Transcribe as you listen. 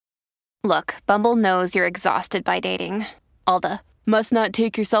Look, Bumble knows you're exhausted by dating. All the must not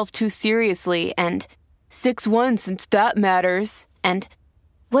take yourself too seriously and 6'1" since that matters. And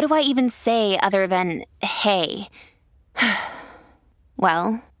what do I even say other than hey?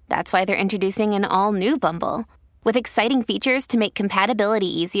 Well, that's why they're introducing an all-new Bumble with exciting features to make compatibility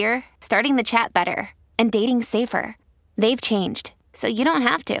easier, starting the chat better, and dating safer. They've changed, so you don't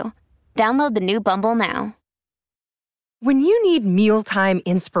have to. Download the new Bumble now. When you need mealtime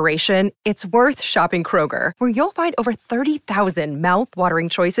inspiration, it's worth shopping Kroger, where you'll find over 30,000 mouth-watering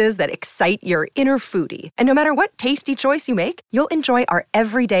choices that excite your inner foodie. And no matter what tasty choice you make, you'll enjoy our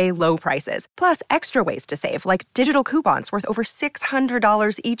everyday low prices, plus extra ways to save, like digital coupons worth over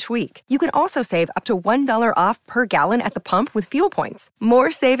 $600 each week. You can also save up to $1 off per gallon at the pump with fuel points.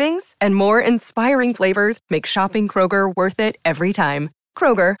 More savings and more inspiring flavors make shopping Kroger worth it every time.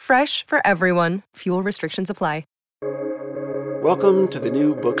 Kroger, fresh for everyone. Fuel restrictions apply. Welcome to the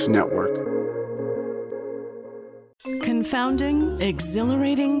New Books Network. Confounding,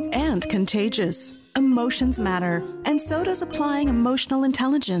 exhilarating, and contagious. Emotions matter, and so does applying emotional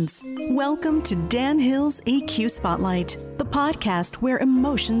intelligence. Welcome to Dan Hill's EQ Spotlight, the podcast where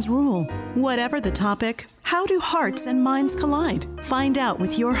emotions rule. Whatever the topic, how do hearts and minds collide? Find out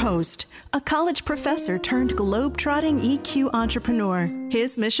with your host, a college professor turned globe-trotting EQ entrepreneur.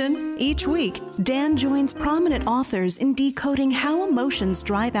 His mission? Each week, Dan joins prominent authors in decoding how emotions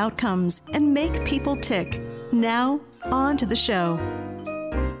drive outcomes and make people tick. Now, on to the show.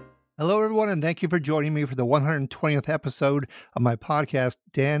 Hello, everyone, and thank you for joining me for the 120th episode of my podcast,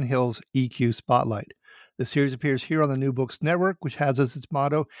 Dan Hill's EQ Spotlight. The series appears here on the New Books Network, which has as its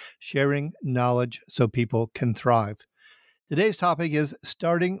motto, sharing knowledge so people can thrive. Today's topic is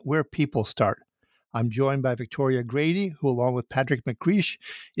starting where people start. I'm joined by Victoria Grady, who, along with Patrick McCreesh,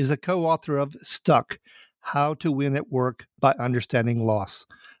 is the co-author of Stuck, How to Win at Work by Understanding Loss.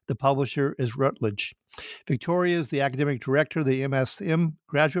 The publisher is Routledge. Victoria is the academic director of the MSM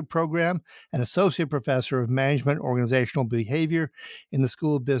graduate program and associate professor of management organizational behavior in the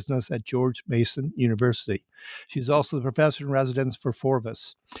School of Business at George Mason University. She's also the professor in residence for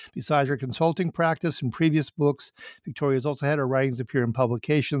Forvis. Besides her consulting practice and previous books, Victoria has also had her writings appear in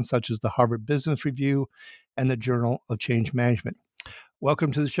publications such as the Harvard Business Review and the Journal of Change Management.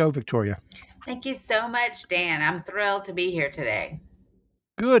 Welcome to the show, Victoria. Thank you so much, Dan. I'm thrilled to be here today.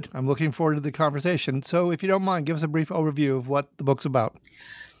 Good. I'm looking forward to the conversation. So if you don't mind, give us a brief overview of what the book's about.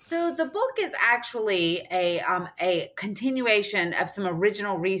 So the book is actually a continuation of some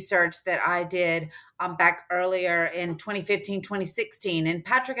original research that I did back earlier in 2015, 2016. And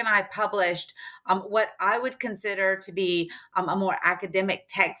Patrick and I published what I would consider to be a more academic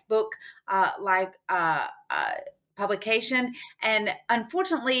textbook publication, and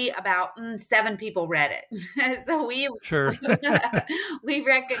unfortunately about 7 people read it. So we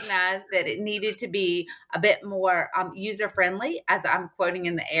recognized that it needed to be a bit more user friendly, as I'm quoting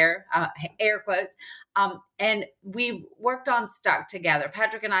in the air quotes, and we worked on Stuck together.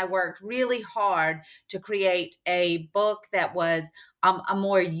 Patrick and I worked really hard to create a book that was a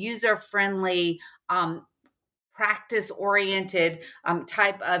more user friendly, practice-oriented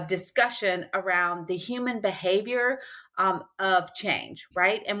type of discussion around the human behavior of change,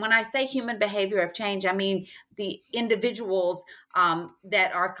 right? And when I say human behavior of change, I mean the individuals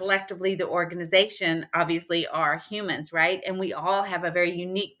that are collectively the organization, obviously, are humans, right? And we all have a very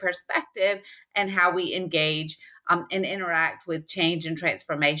unique perspective and how we engage and interact with change and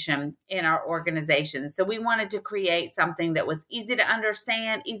transformation in our organization. So we wanted to create something that was easy to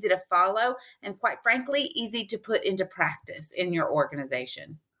understand, easy to follow, and quite frankly, easy to put into practice in your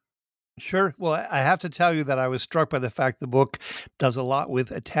organization. Sure. Well, I have to tell you that I was struck by the fact the book does a lot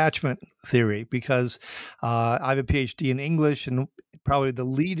with attachment theory because I have a PhD in English, and probably the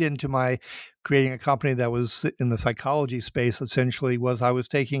lead into my creating a company that was in the psychology space essentially was I was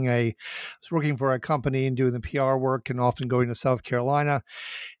working for a company and doing the PR work and often going to South Carolina,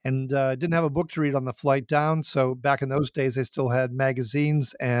 and didn't have a book to read on the flight down. So back in those days, they still had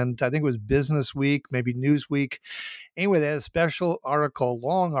magazines, and I think it was Business Week, maybe Newsweek. Anyway, they had a special article,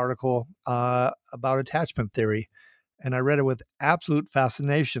 long article about attachment theory, and I read it with absolute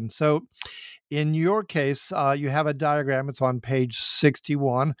fascination. So in your case, you have a diagram. It's on page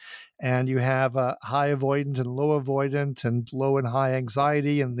 61, and you have high avoidant and low avoidant and low and high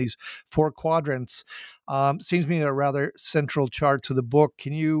anxiety and these 4 quadrants. Seems to me a rather central chart to the book.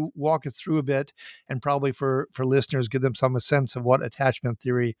 Can you walk us through a bit and probably for listeners, give them some sense of what attachment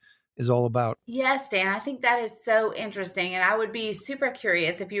theory is all about? Yes, Dan, I think that is so interesting. And I would be super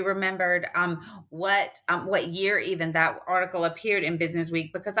curious if you remembered what year even that article appeared in Business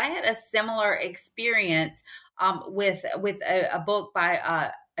Week, because I had a similar experience with a book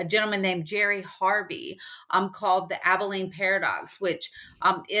by a gentleman named Jerry Harvey called the Abilene Paradox, which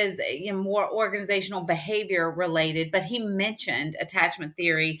is more organizational behavior related, but he mentioned attachment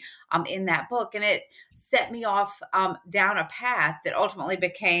theory in that book, and it set me off down a path that ultimately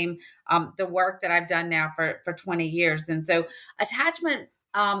became the work that I've done now for 20 years. And so attachment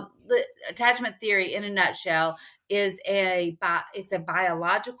theory in a nutshell is it's a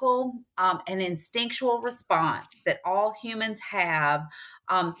biological and instinctual response that all humans have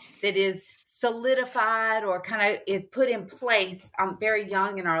that is solidified or kind of is put in place very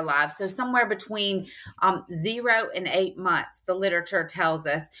young in our lives. So somewhere between 0 and 8 months, the literature tells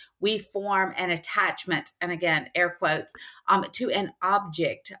us we form an attachment, and again, air quotes, to an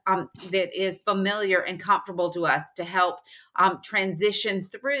object that is familiar and comfortable to us to help transition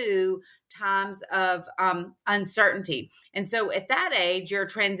through times of uncertainty. And so at that age,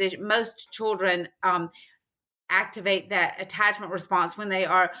 most children activate that attachment response when they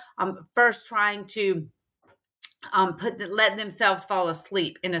are first trying to let themselves fall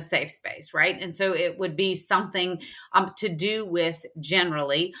asleep in a safe space, right? And so it would be something to do with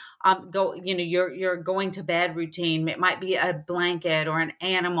generally your going to bed routine. It might be a blanket or an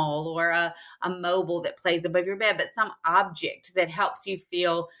animal or a mobile that plays above your bed, but some object that helps you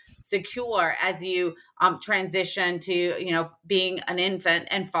feel secure as you transition to being an infant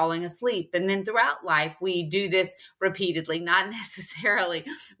and falling asleep. And then throughout life, we do this repeatedly, not necessarily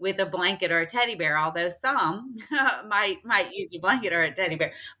with a blanket or a teddy bear, although some might use a blanket or a teddy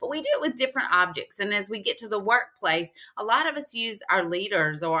bear, but we do it with different objects. And as we get to the workplace, a lot of us use our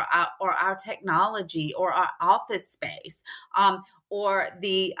leaders or our technology or our office space, or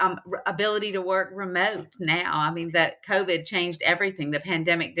the ability to work remote now. I mean, that COVID changed everything. The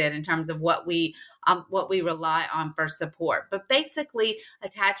pandemic did in terms of what we rely on for support. But basically,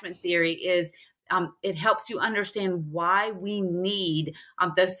 attachment theory is it helps you understand why we need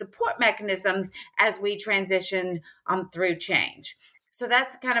those support mechanisms as we transition through change. So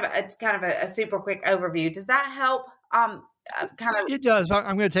that's kind of a super quick overview. Does that help? It does.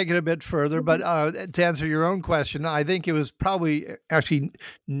 I'm going to take it a bit further, but to answer your own question, I think it was probably actually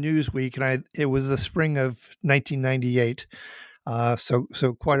Newsweek, and it was the spring of 1998.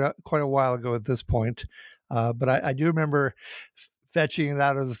 So quite a while ago at this point. But I do remember fetching it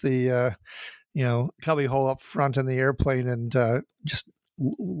out of the cubby hole up front in the airplane and just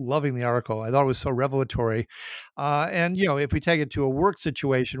loving the article. I thought it was so revelatory. And if we take it to a work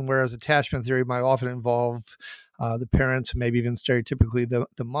situation, whereas attachment theory might often involve the parents, maybe even stereotypically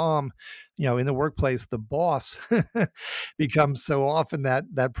the mom, in the workplace, the boss becomes so often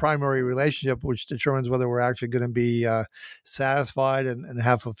that primary relationship, which determines whether we're actually going to be satisfied and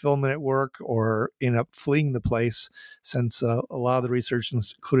have fulfillment at work or end up fleeing the place, since a lot of the research,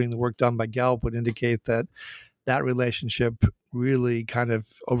 including the work done by Gallup, would indicate that relationship really kind of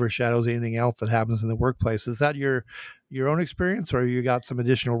overshadows anything else that happens in the workplace. Is that your own experience, or you got some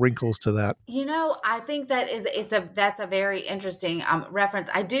additional wrinkles to that? I think that's a very interesting reference.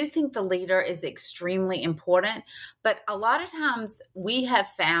 I do think the leader is extremely important, but a lot of times we have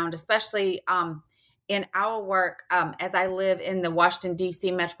found, especially in our work, as I live in the Washington,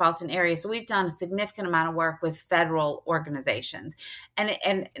 D.C. metropolitan area, so we've done a significant amount of work with federal organizations. And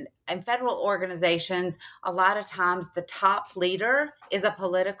federal organizations, a lot of times the top leader is a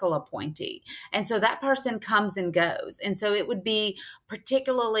political appointee. And so that person comes and goes. And so it would be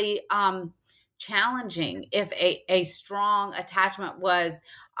particularly challenging if a strong attachment was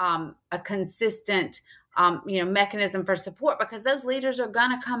a consistent mechanism for support, because those leaders are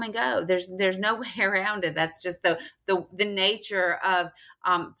going to come and go. There's no way around it. That's just the nature of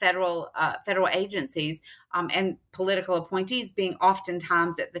federal agencies and political appointees being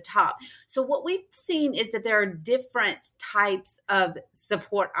oftentimes at the top. So what we've seen is that there are different types of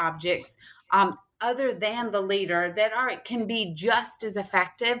support objects other than the leader that can be just as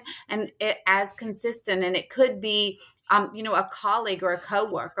effective and as consistent. And it could be a colleague or a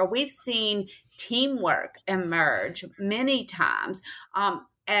coworker. We've seen teamwork emerge many times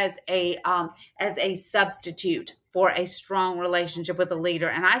as a substitute for a strong relationship with a leader.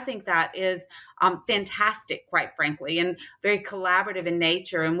 And I think that is fantastic, quite frankly, and very collaborative in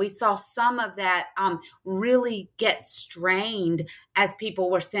nature. And we saw some of that really get strained as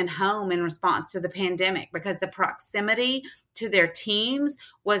people were sent home in response to the pandemic, because the proximity to their teams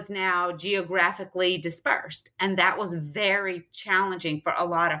was now geographically dispersed. And that was very challenging for a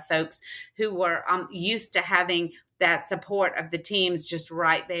lot of folks who were used to having that support of the teams just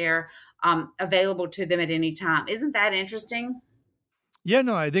right there, available to them at any time. Isn't that interesting? Yeah,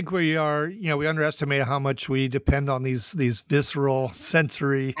 no, I think we are, we underestimate how much we depend on these visceral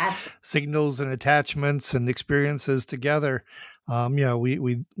sensory signals and attachments and experiences together.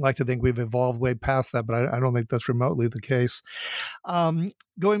 We like to think we've evolved way past that, but I don't think that's remotely the case.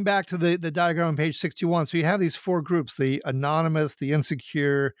 Going back to the diagram on page 61, so you have these four groups: the anonymous, the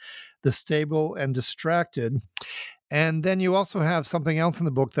insecure, the stable, and distracted. And then you also have something else in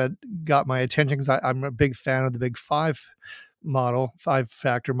the book that got my attention because I'm a big fan of the Big Five model,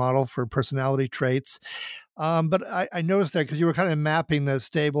 5-factor model for personality traits. But I noticed that because you were kind of mapping the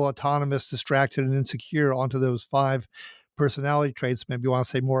stable, autonomous, distracted, and insecure onto those 5 personality traits. Maybe you want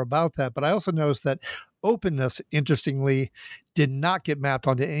to say more about that. But I also noticed that openness, interestingly, did not get mapped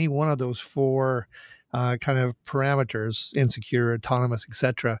onto any one of those 4 kind of parameters: insecure, autonomous,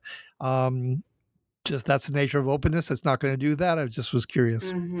 etc. Just that's the nature of openness. It's not going to do that. I just was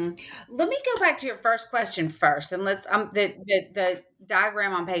curious. Mm-hmm. Let me go back to your first question first, and let's the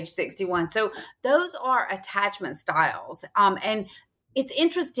diagram on page 61. So those are attachment styles, and it's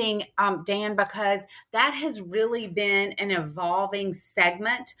interesting, Dan, because that has really been an evolving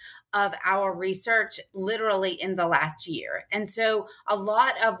segment of our research literally in the last year. And so a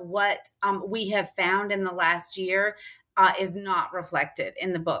lot of what we have found in the last year is not reflected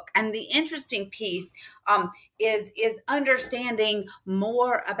in the book. And the interesting piece is understanding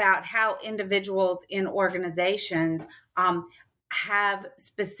more about how individuals in organizations have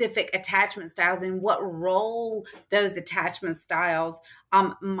specific attachment styles and what role those attachment styles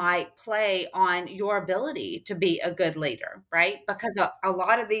might play on your ability to be a good leader, right? Because a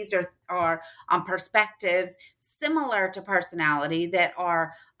lot of these are perspectives similar to personality that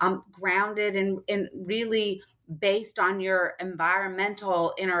are grounded in really based on your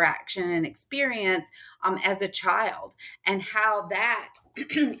environmental interaction and experience as a child, and how that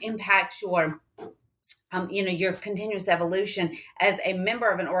impacts your continuous evolution as a member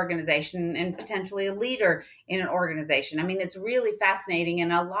of an organization and potentially a leader in an organization. I mean, it's really fascinating.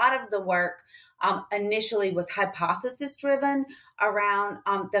 And a lot of the work initially was hypothesis driven around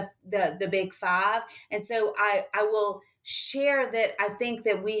the Big Five. And so I will share that I think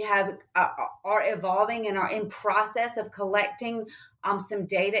that we have are evolving and are in process of collecting some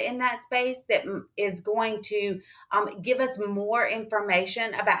data in that space that is going to give us more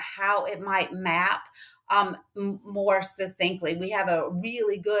information about how it might map more succinctly. We have a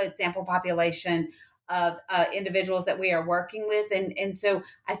really good sample population of individuals that we are working with. And so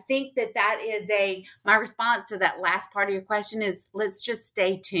I think that is my response to that last part of your question is, let's just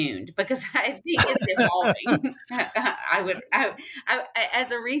stay tuned, because I think it's evolving. I,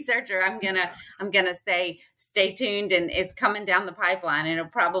 as a researcher, I'm gonna say stay tuned, and it's coming down the pipeline, and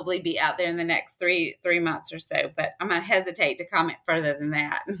it'll probably be out there in the next three months or so, but I'm gonna hesitate to comment further than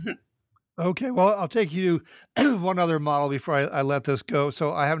that. Okay, well, I'll take you to one other model before I let this go.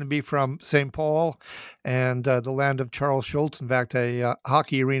 So I happen to be from St. Paul and the land of Charles Schulz. In fact, a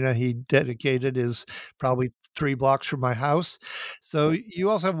hockey arena he dedicated is probably 3 blocks from my house. So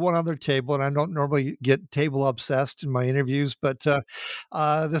you also have one other table, and I don't normally get table obsessed in my interviews, but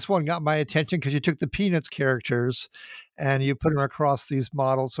this one got my attention because you took the Peanuts characters and you put them across these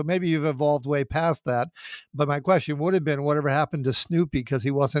models. So maybe you've evolved way past that. But my question would have been, whatever happened to Snoopy? Because he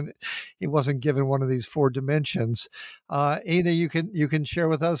wasn't given one of these 4 dimensions. Anything you can share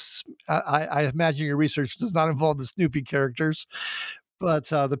with us? I imagine your research does not involve the Snoopy characters, but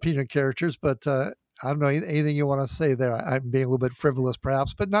the Peanut characters. But I don't know, anything you want to say there? I'm being a little bit frivolous,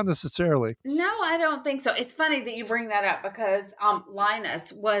 perhaps, but not necessarily. No, I don't think so. It's funny that you bring that up, because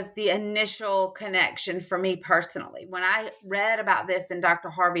Linus was the initial connection for me personally. When I read about this in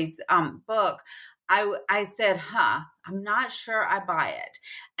Dr. Harvey's book, I said, I'm not sure I buy it.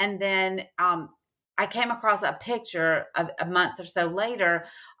 And then I came across a picture a month or so later,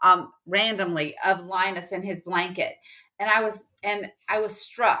 randomly, of Linus in his blanket. And I was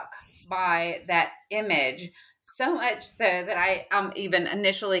struck by that image, so much so that I even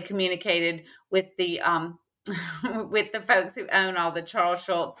initially communicated with the with the folks who own all the Charles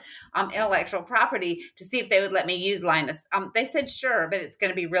Schulz intellectual property to see if they would let me use Linus. They said sure, but it's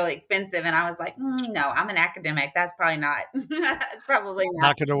going to be really expensive. And I was like, no, I'm an academic. That's probably not. That's probably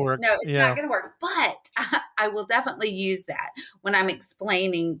not going to work. No, it's not going to work. But I will definitely use that when I'm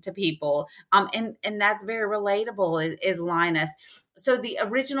explaining to people. And that's very relatable is Linus. So the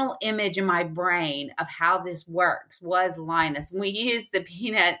original image in my brain of how this works was Linus. We used the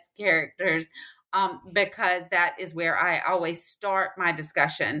Peanuts characters because that is where I always start my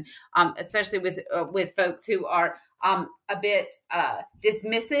discussion, especially with folks who are a bit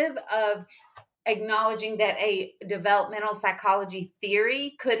dismissive of acknowledging that a developmental psychology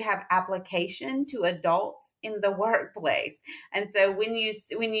theory could have application to adults in the workplace. And so when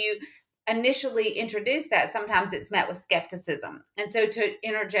you initially introduce that, sometimes it's met with skepticism. And so to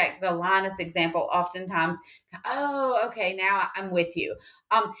interject the Linus example, oftentimes, oh, okay, now I'm with you.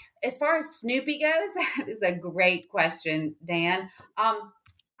 As far as Snoopy goes, that is a great question, Dan.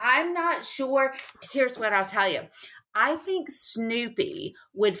 I'm not sure. Here's what I'll tell you. I think Snoopy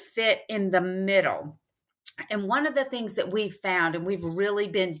would fit in the middle. And one of the things that we've found, and we've really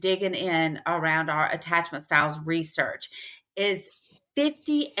been digging in around our attachment styles research, is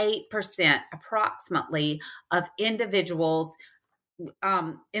 58% approximately of individuals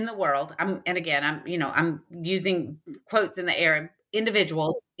in the world. I'm using quotes in the air.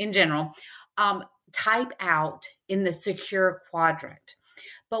 Individuals in general type out in the secure quadrant.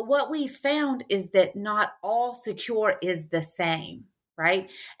 But what we found is that not all secure is the same,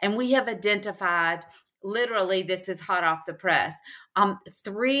 right? And we have identified, literally, this is hot off the press,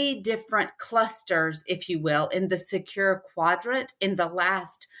 3 different clusters, if you will, in the secure quadrant in the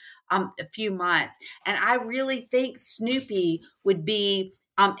last few months. And I really think Snoopy would be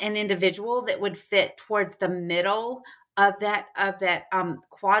an individual that would fit towards the middle of that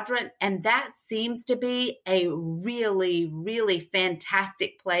quadrant. And that seems to be a really, really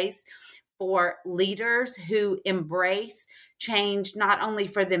fantastic place for leaders who embrace change, not only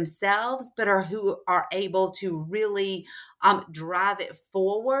for themselves, but who are able to really drive it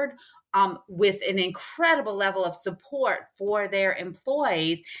forward with an incredible level of support for their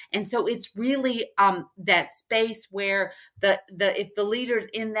employees. And so it's really that space where if the leaders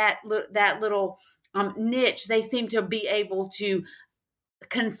in that little niche, they seem to be able to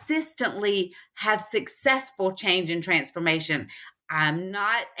consistently have successful change and transformation. I'm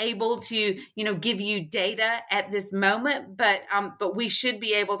not able to, give you data at this moment, but we should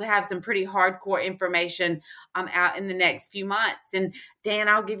be able to have some pretty hardcore information out in the next few months. And Dan,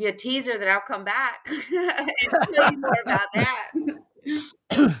 I'll give you a teaser that I'll come back and tell you more about that.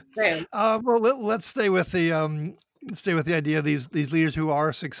 Well, let's stay with the idea of these leaders who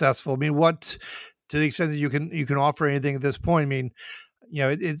are successful. I mean, what, to the extent that you can offer anything at this point? I mean,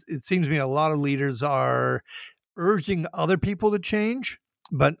 it seems to me a lot of leaders are urging other people to change,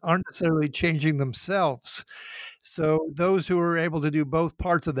 but aren't necessarily changing themselves. So those who are able to do both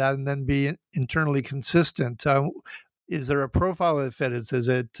parts of that and then be internally consistent, is there a profile that fits? Is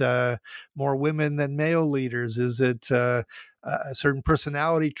it more women than male leaders? Is it a certain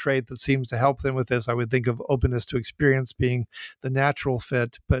personality trait that seems to help them with this? I would think of openness to experience being the natural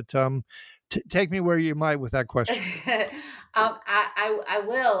fit, but take me where you might with that question. I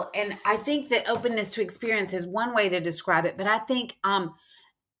will. And I think that openness to experience is one way to describe it, but I think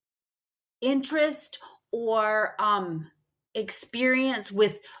interest or experience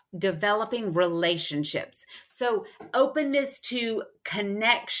with developing relationships. So openness to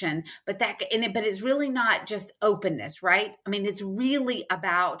connection, but it's really not just openness, right? I mean, it's really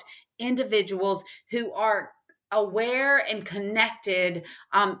about individuals who are aware and connected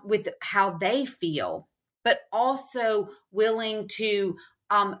with how they feel, but also willing to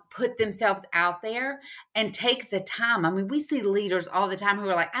put themselves out there and take the time. I mean, we see leaders all the time who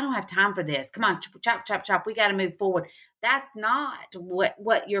are like, I don't have time for this. Come on, chop, chop, chop. We got to move forward. That's not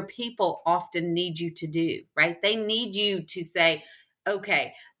what your people often need you to do, right? They need you to say,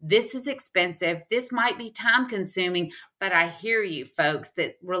 okay, this is expensive. This might be time consuming, but I hear you folks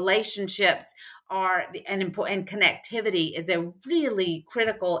that relationships are and connectivity is a really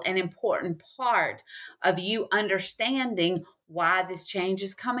critical and important part of you understanding why this change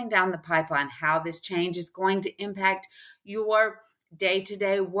is coming down the pipeline, how this change is going to impact your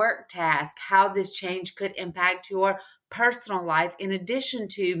day-to-day work task, how this change could impact your personal life in addition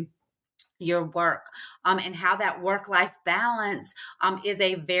to your work, and how that work-life balance is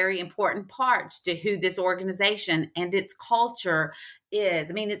a very important part to who this organization and its culture is.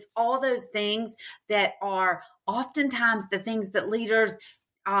 I mean, it's all those things that are oftentimes the things that leaders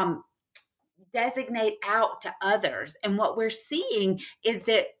designate out to others. And what we're seeing is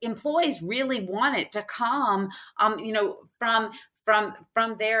that employees really want it to come, from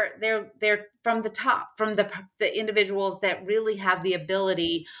the top, from the individuals that really have the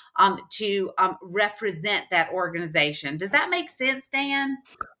ability to represent that organization. Does that make sense, Dan?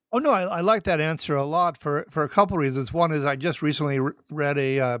 Oh, no, I like that answer a lot for a couple of reasons. One is I just recently read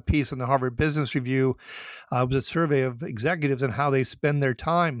a piece in the Harvard Business Review. It was a survey of executives and how they spend their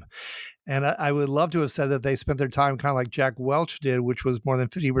time. And I would love to have said that they spent their time kind of like Jack Welch did, which was more than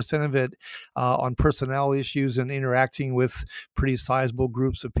 50% of it on personnel issues and interacting with pretty sizable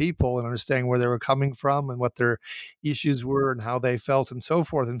groups of people and understanding where they were coming from and what their issues were and how they felt and so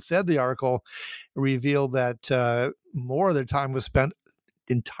forth. Instead, the article revealed that more of their time was spent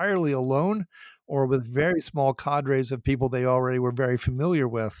entirely alone or with very small cadres of people they already were very familiar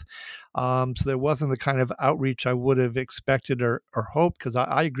with. So there wasn't the kind of outreach I would have expected or hoped, because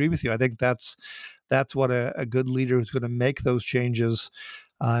I agree with you. I think that's what a good leader who's going to make those changes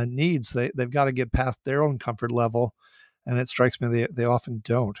needs. They've got to get past their own comfort level. And it strikes me they often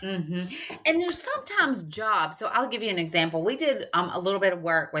don't. Mm-hmm. And there's sometimes jobs. So I'll give you an example. We did a little bit of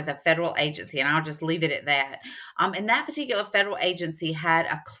work with a federal agency, and I'll just leave it at that. And that particular federal agency had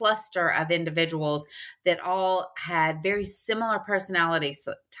a cluster of individuals that all had very similar personality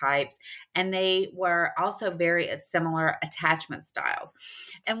types, and they were also very similar attachment styles.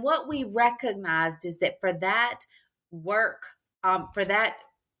 And what we recognized is that for that work, for that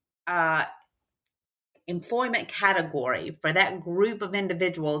employment category, for that group of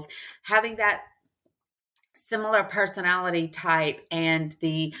individuals, having that similar personality type and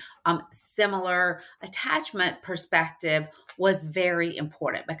the similar attachment perspective was very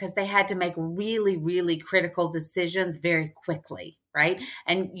important, because they had to make really, really critical decisions very quickly, right?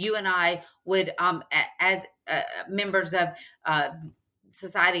 And you and I would, as members of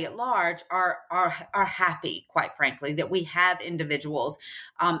society at large, are happy, quite frankly, that we have individuals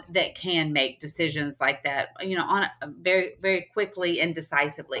that can make decisions like that, on very, very quickly and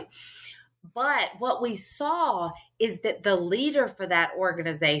decisively. But what we saw is that the leader for that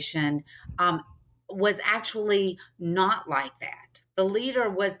organization was actually not like that. The leader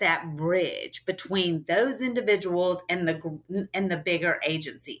was that bridge between those individuals and the bigger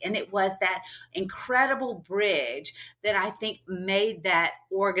agency. And it was that incredible bridge that I think made that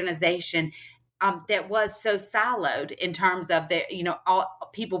organization that was so siloed in terms of all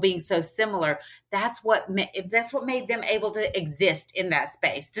people being so similar. That's what made them able to exist in that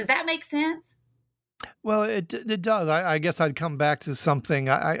space. Does that make sense? Well, it does. I guess I'd come back to something.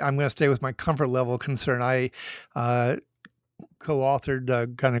 I'm going to stay with my comfort level concern. I co-authored a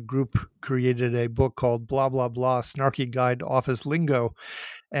kind of group, created a book called Blah, Blah, Blah, Snarky Guide to Office Lingo.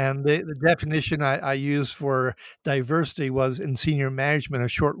 And the definition I used for diversity was, in senior management, a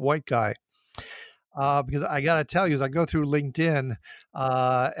short white guy. Because I got to tell you, as I go through LinkedIn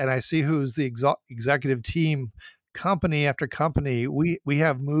and I see who's the executive team, company after company, we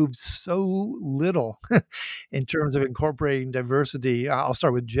have moved so little in terms of incorporating diversity. I'll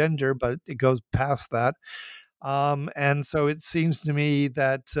start with gender, but it goes past that. And so it seems to me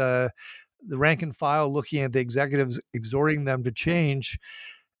that the rank and file, looking at the executives, exhorting them to change,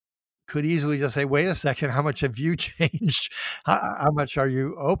 could easily just say, wait a second, how much have you changed? How much are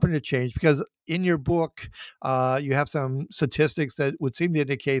you open to change? Because in your book, you have some statistics that would seem to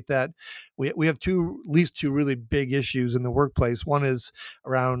indicate that we have at least two really big issues in the workplace. One is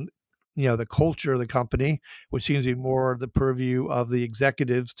around the culture of the company, which seems to be more the purview of the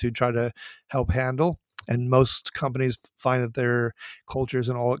executives to try to help handle. And most companies find that their culture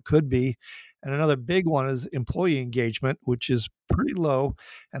isn't all it could be. And another big one is employee engagement, which is pretty low.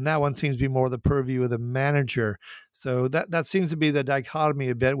 And that one seems to be more the purview of the manager. So that seems to be the dichotomy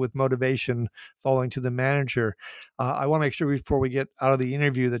a bit, with motivation falling to the manager. I want to make sure before we get out of the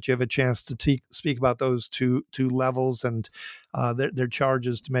interview that you have a chance to speak about those two levels and their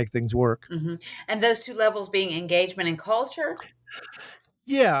charges to make things work. Mm-hmm. And those two levels being engagement and culture?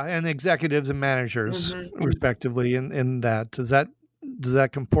 Yeah, and executives and managers, respectively, in that. Does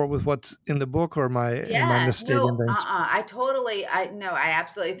that comport with what's in the book, or am I misstating things? I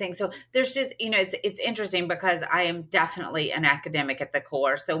absolutely think so. There's just, it's interesting because I am definitely an academic at the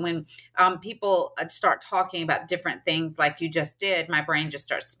core. So when people start talking about different things like you just did, my brain just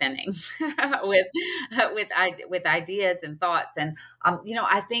starts spinning with ideas and thoughts. And,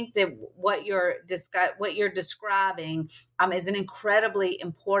 I think that what you're describing is an incredibly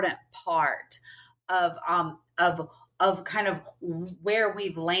important part of kind of where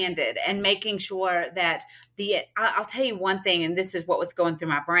we've landed, and making sure that I'll tell you one thing, and this is what was going through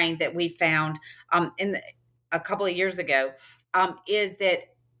my brain that we found a couple of years ago, is that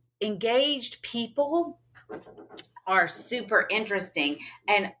engaged people are super interesting.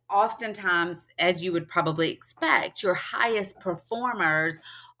 And oftentimes, as you would probably expect, your highest performers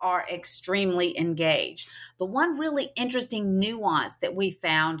are extremely engaged. But one really interesting nuance that we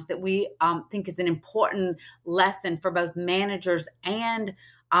found that we think is an important lesson for both managers and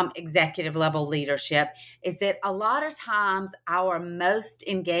executive level leadership is that a lot of times our most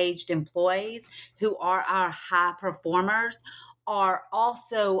engaged employees, who are our high performers, are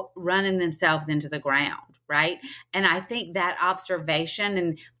also running themselves into the ground, right? And I think that observation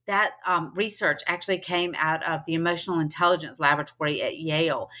and that research actually came out of the Emotional Intelligence Laboratory at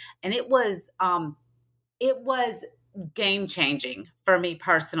Yale. And it was game changing for me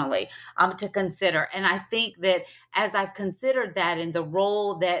personally, to consider. And I think that as I've considered that and the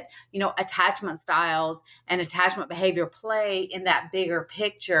role that, attachment styles and attachment behavior play in that bigger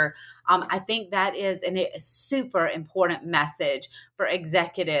picture, I think that is a super important message for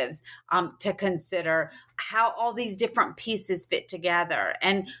executives to consider how all these different pieces fit together.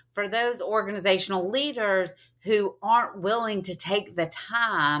 And for those organizational leaders who aren't willing to take the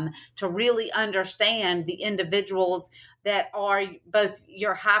time to really understand the individuals that are both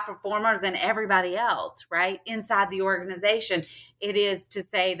your high performers and everybody else, right, inside the organization, it is to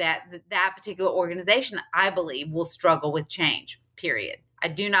say that that particular organization, I believe, will struggle with change, period. I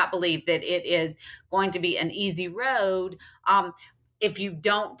do not believe that it is going to be an easy road if you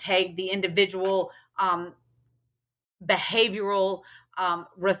don't take the individual behavioral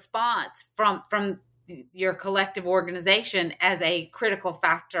response from your collective organization as a critical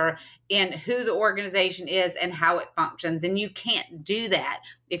factor in who the organization is and how it functions. And you can't do that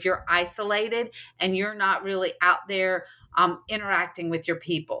if you're isolated and you're not really out there interacting with your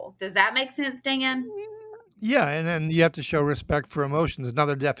people. Does that make sense, Dan? Yeah, and then you have to show respect for emotions.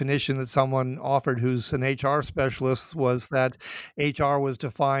 Another definition that someone offered who's an HR specialist was that HR was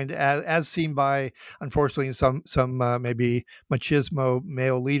defined as seen by, unfortunately, some maybe machismo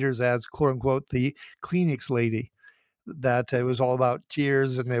male leaders as, quote unquote, the Kleenex lady. That it was all about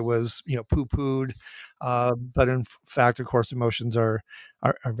tears and it was, poo-pooed. But in fact, of course, emotions are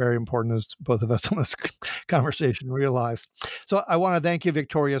very important, as both of us on this conversation realize. So I want to thank you,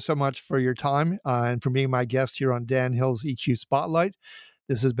 Victoria, so much for your time and for being my guest here on Dan Hill's EQ Spotlight.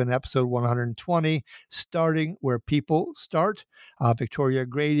 This has been episode 120, Starting Where People Start. Victoria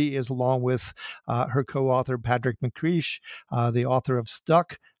Grady is along with her co-author, Patrick McCreesh, the author of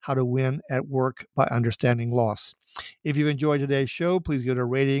Stuck, How to Win at Work by Understanding Loss. If you've enjoyed today's show, please give it a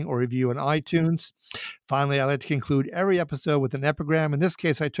rating or review on iTunes. Finally, I like to conclude every episode with an epigram. In this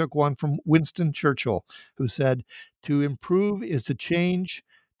case, I took one from Winston Churchill, who said, "To improve is to change.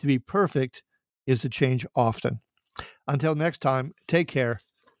 To be perfect is to change often." Until next time, take care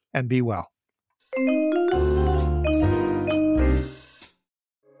and be well.